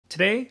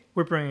Today,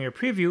 we're bringing a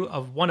preview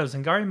of one of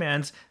Zingari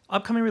Man's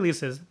upcoming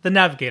releases, The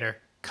Navigator,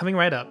 coming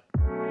right up.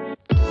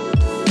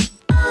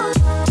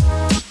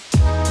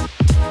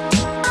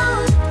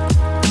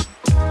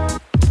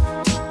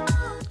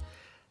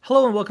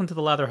 Hello and welcome to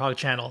the Latherhog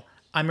channel.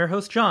 I'm your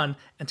host John,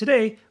 and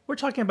today we're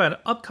talking about an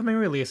upcoming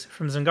release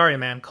from Zingari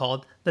Man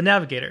called The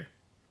Navigator.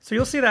 So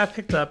you'll see that I've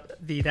picked up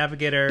the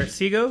Navigator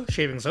Seago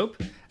shaving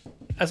soap,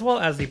 as well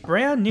as the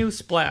brand new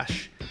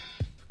splash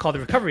called the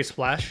Recovery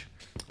Splash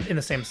in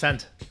the same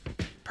scent.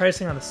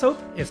 Pricing on the soap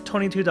is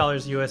 $22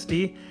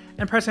 USD,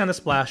 and pricing on the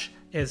splash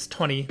is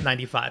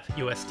 $20.95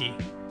 USD.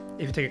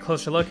 If you take a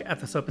closer look at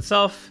the soap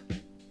itself,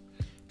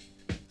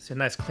 see a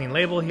nice clean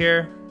label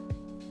here,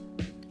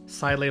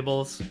 side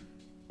labels,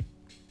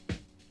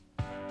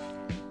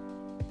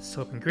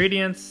 soap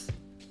ingredients,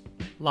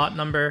 lot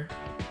number,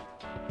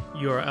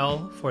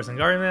 URL for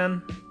Zingari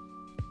Man.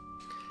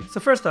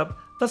 So first up,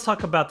 let's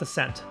talk about the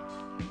scent.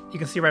 You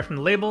can see right from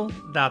the label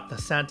that the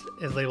scent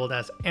is labeled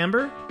as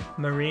amber,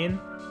 marine,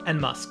 and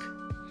musk.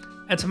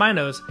 And to my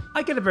nose,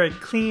 I get a very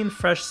clean,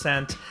 fresh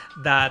scent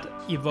that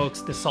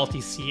evokes the salty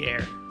sea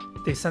air.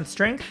 The scent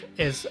strength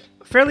is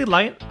fairly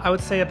light, I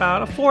would say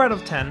about a 4 out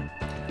of 10.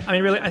 I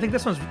mean, really, I think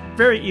this one's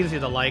very easy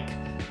to like.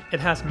 It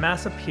has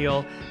mass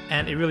appeal,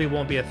 and it really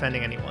won't be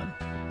offending anyone.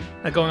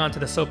 Now going on to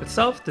the soap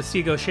itself, the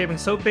Seago Shaving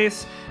Soap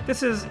Base.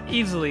 This is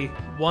easily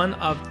one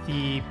of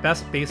the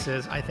best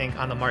bases, I think,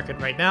 on the market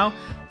right now.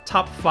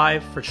 Top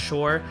 5 for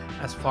sure,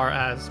 as far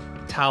as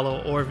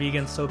tallow or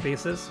vegan soap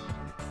bases.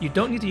 You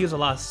don't need to use a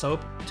lot of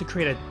soap to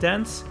create a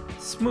dense,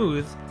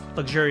 smooth,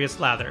 luxurious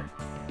lather.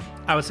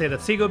 I would say that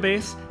Seago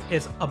base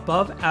is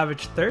above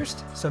average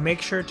thirst, so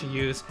make sure to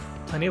use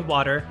plenty of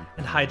water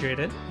and hydrate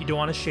it. You don't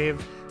want to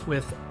shave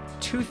with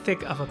too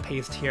thick of a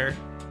paste here,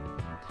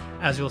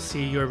 as you'll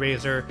see your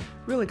razor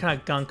really kind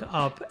of gunk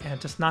up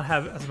and just not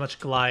have as much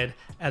glide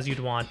as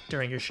you'd want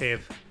during your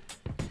shave.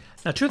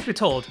 Now, truth be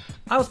told,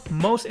 I was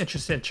most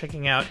interested in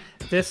checking out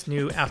this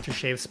new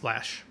aftershave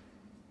splash.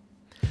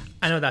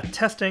 I know that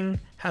testing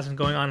has been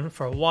going on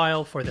for a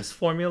while for this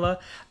formula,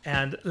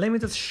 and let me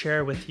just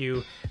share with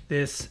you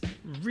this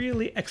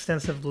really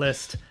extensive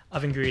list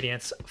of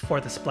ingredients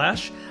for the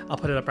splash. I'll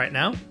put it up right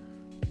now.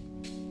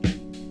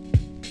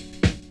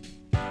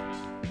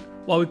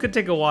 While we could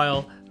take a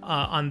while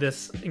on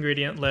this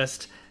ingredient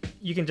list,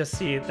 you can just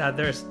see that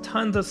there's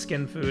tons of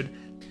skin food,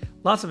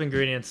 lots of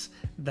ingredients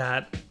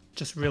that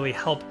just really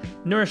help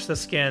nourish the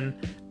skin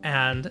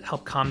and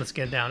help calm the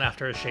skin down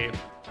after a shave.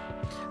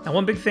 Now,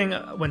 one big thing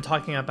when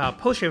talking about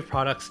post-shave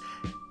products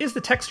is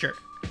the texture.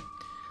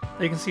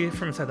 You can see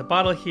from inside the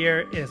bottle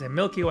here, it is a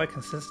milky white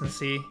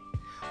consistency.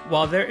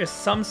 While there is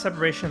some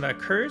separation that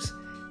occurs,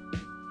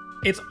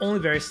 it's only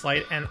very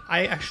slight, and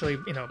I actually,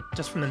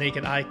 just from the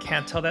naked eye,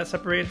 can't tell that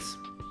separates.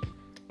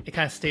 It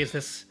kind of stays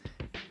this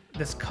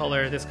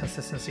color, this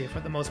consistency for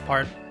the most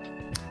part.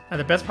 And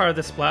the best part of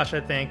this splash,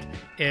 I think,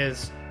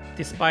 is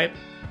despite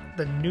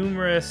the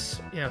numerous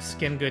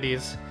skin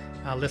goodies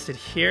listed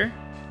here,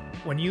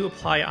 when you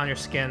apply it on your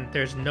skin,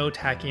 there's no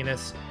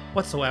tackiness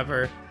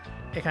whatsoever.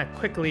 It kind of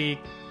quickly,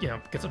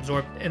 gets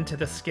absorbed into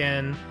the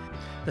skin.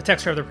 The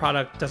texture of the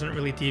product doesn't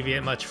really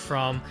deviate much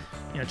from,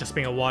 just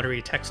being a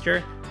watery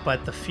texture,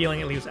 but the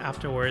feeling it leaves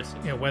afterwards,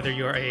 whether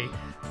you're a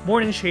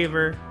morning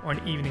shaver or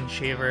an evening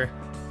shaver,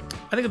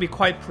 I think I'll be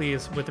quite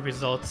pleased with the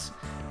results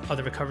of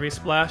the Recovery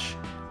Splash.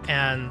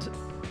 And,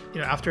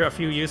 after a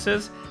few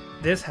uses,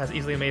 this has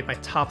easily made my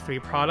top 3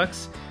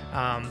 products.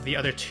 The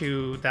other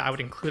 2 that I would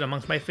include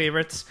amongst my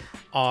favorites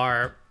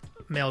are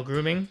Male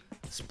Grooming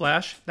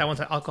Splash. That one's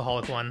an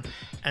alcoholic one.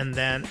 And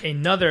then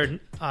another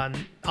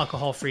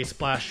alcohol-free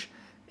splash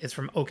is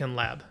from Oaken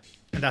Lab.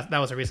 And that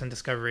was a recent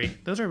discovery.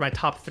 Those are my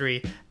top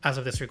 3 as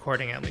of this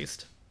recording, at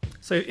least.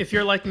 So if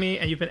you're like me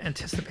and you've been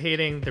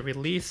anticipating the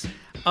release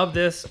of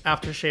this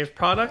aftershave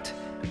product,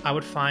 I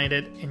would find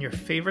it in your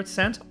favorite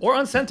scent, or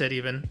unscented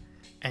even,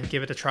 and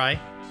give it a try.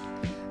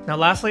 Now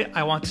lastly,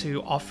 I want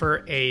to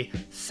offer a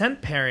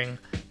scent pairing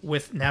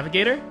with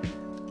Navigator.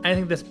 I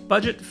think this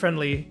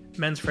budget-friendly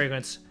men's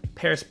fragrance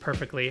pairs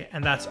perfectly,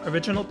 and that's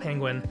Original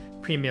Penguin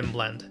Premium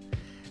Blend.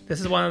 This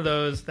is one of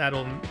those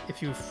that'll,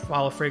 if you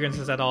follow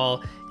fragrances at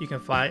all, you can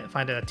find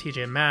it at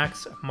TJ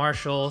Maxx,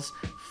 Marshalls,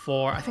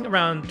 for I think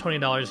around $20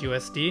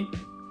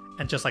 USD.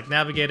 And just like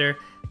Navigator,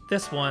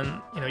 this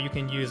one, you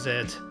can use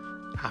it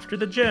after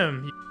the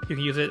gym. You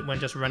can use it when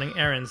just running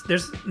errands.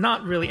 There's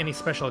not really any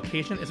special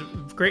occasion. It's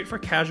great for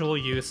casual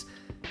use,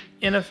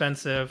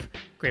 inoffensive,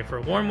 great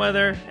for warm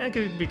weather, and it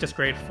could be just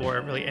great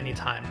for really any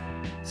time.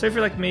 So if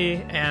you're like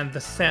me and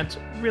the scent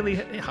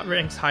really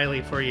ranks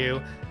highly for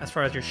you as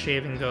far as your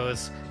shaving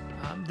goes,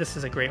 this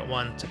is a great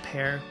one to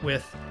pair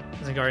with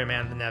Zingari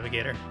Man The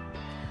Navigator.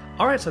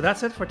 Alright, so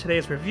that's it for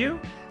today's review.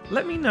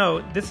 Let me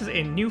know, this is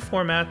a new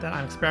format that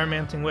I'm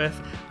experimenting with.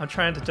 I'm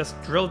trying to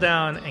just drill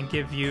down and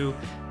give you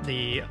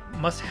the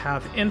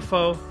must-have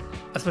info,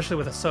 especially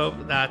with a soap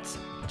that's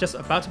just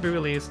about to be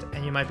released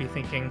and you might be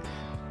thinking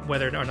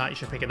whether or not you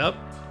should pick it up.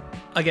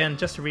 Again,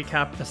 just to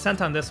recap, the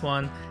scent on this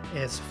one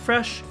is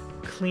fresh,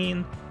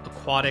 clean,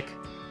 aquatic,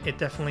 It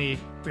definitely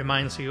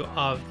reminds you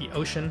of the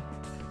ocean.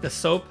 The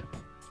soap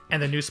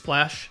and the new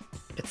splash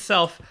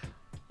itself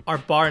are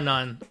bar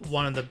none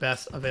one of the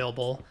best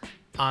available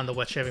on the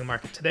wet shaving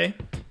market today.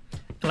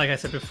 And like I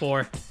said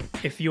before,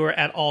 if you are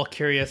at all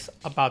curious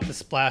about the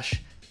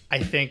splash, I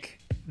think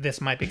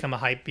this might become a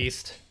hype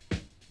beast.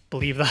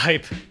 Believe the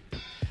hype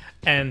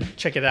and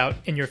check it out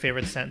in your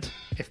favorite scent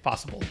if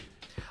possible.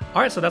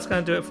 All right, so that's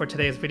gonna do it for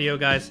today's video,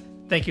 guys.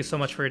 Thank you so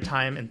much for your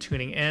time and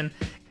tuning in.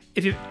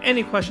 If you have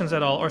any questions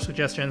at all or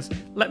suggestions,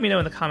 let me know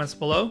in the comments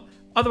below.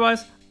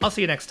 Otherwise, I'll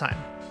see you next time.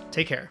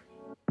 Take care.